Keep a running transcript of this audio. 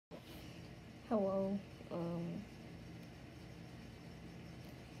Hello. I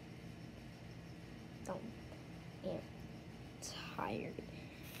am tired.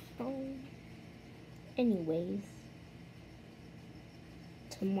 Anyways,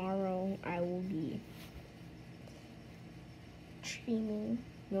 tomorrow I will be streaming.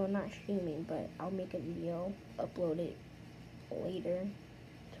 No, not streaming, but I'll make a video, upload it later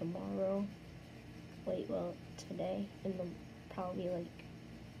tomorrow. Wait, well, today in the probably like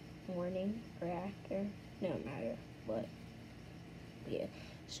morning or after. No matter, but yeah.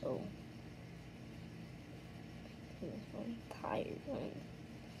 So I'm tired.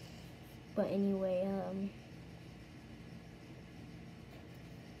 But anyway,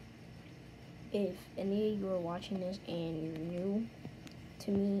 if any of you are watching this and you're new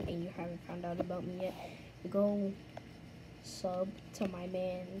to me and you haven't found out about me yet, go sub to my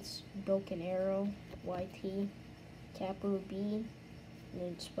man's BrokenArrowYT, capital B, and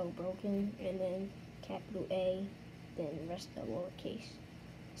then spell broken, and then capital A, then the rest of the lowercase.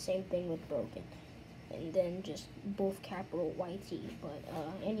 Same thing with broken. And then just both capital YT. But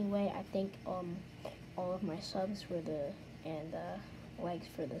anyway, I thank all of my subs for and likes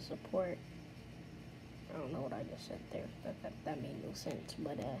for the support. I don't know what I just said there. That made no sense.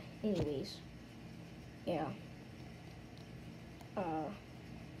 But anyways, yeah.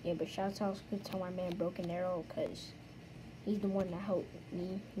 Yeah, but shouts out to my man Broken Arrow, because he's the one that helped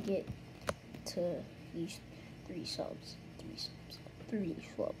me get to these 3 subs.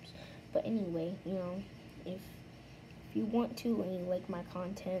 But anyway, you know, if you want to and you like my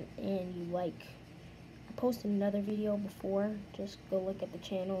content and you like, I posted another video before, just go look at the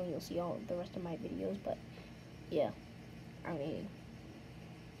channel and you'll see all the rest of my videos. But yeah, I mean,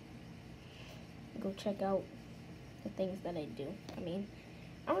 go check out the things that I do. I mean,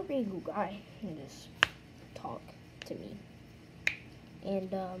 I'm a pretty cool guy. You just talk to me. And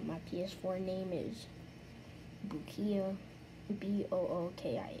my PS4 name is Bookia,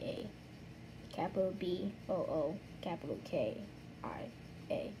 Bookia, capital B-O-O, capital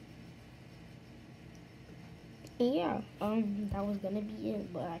K-I-A. And yeah, that was gonna be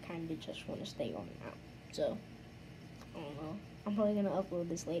it, but I kind of just want to stay on now. So, I don't know. I'm probably gonna upload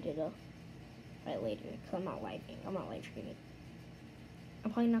this later though. Right, later, because I'm not live streaming.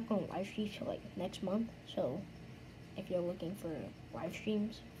 I'm probably not gonna live stream till like next month, so if you're looking for live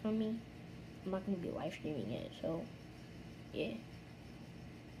streams from me, I'm not gonna be live streaming it, so yeah.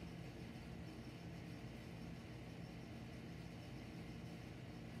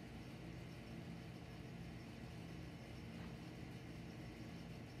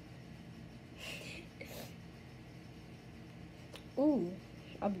 Ooh,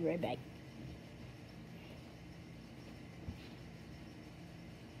 I'll be right back.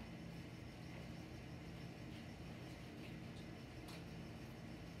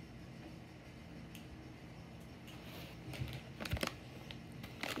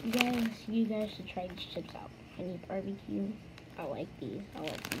 You guys should try these chips out. Honey barbecue. I like these. I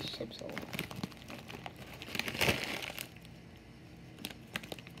like these chips a lot.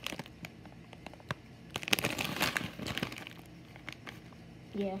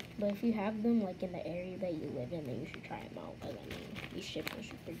 Yeah, but if you have them like in the area that you live in, then you should try them out. Because I mean, these chips are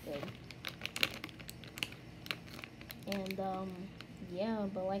super good. And yeah,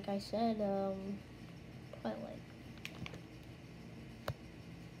 but like I said, what like.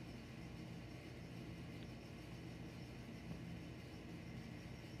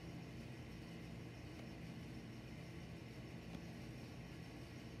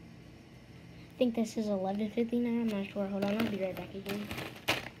 I think this is 11:59. I'm not sure. Hold on, I'll be right back again.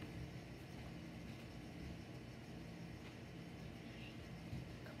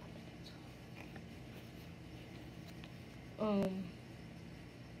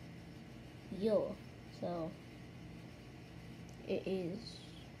 Yo, so it is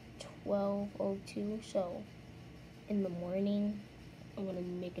 12:02. So in the morning, I'm gonna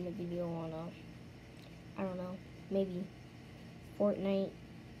be making a video on I don't know, maybe Fortnite,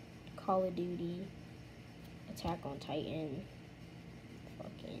 Call of Duty, Attack on Titan,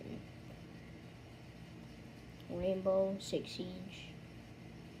 fucking Rainbow Six Siege,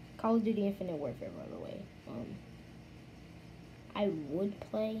 Call of Duty Infinite Warfare, by the way. I would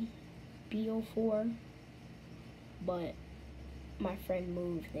play BO4, but my friend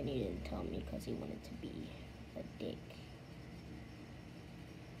moved and he didn't tell me because he wanted to be a dick.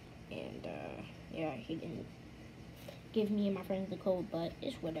 And yeah, he didn't give me and my friends the code, but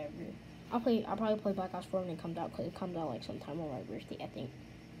it's whatever. I'll probably play Black Ops 4 when it comes out, because it comes out like sometime on my birthday. I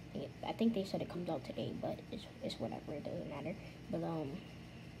think they said it comes out today, but it's whatever. It doesn't matter. But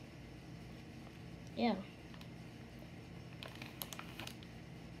yeah.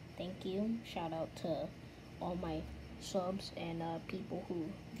 thank you. Shout out to all my subs and people who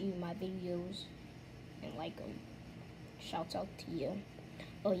view my videos and like them. Shouts out to you.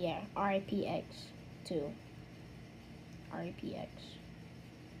 Oh yeah, R.I.P X too. R.I.P X.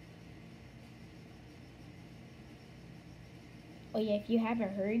 Oh yeah, if you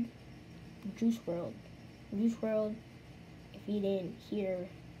haven't heard, Juice WRLD. Juice WRLD, if you didn't hear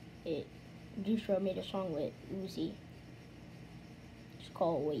it, Juice WRLD made a song with Uzi. It's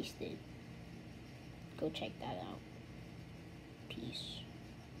called Wasted. Go check that out. Peace.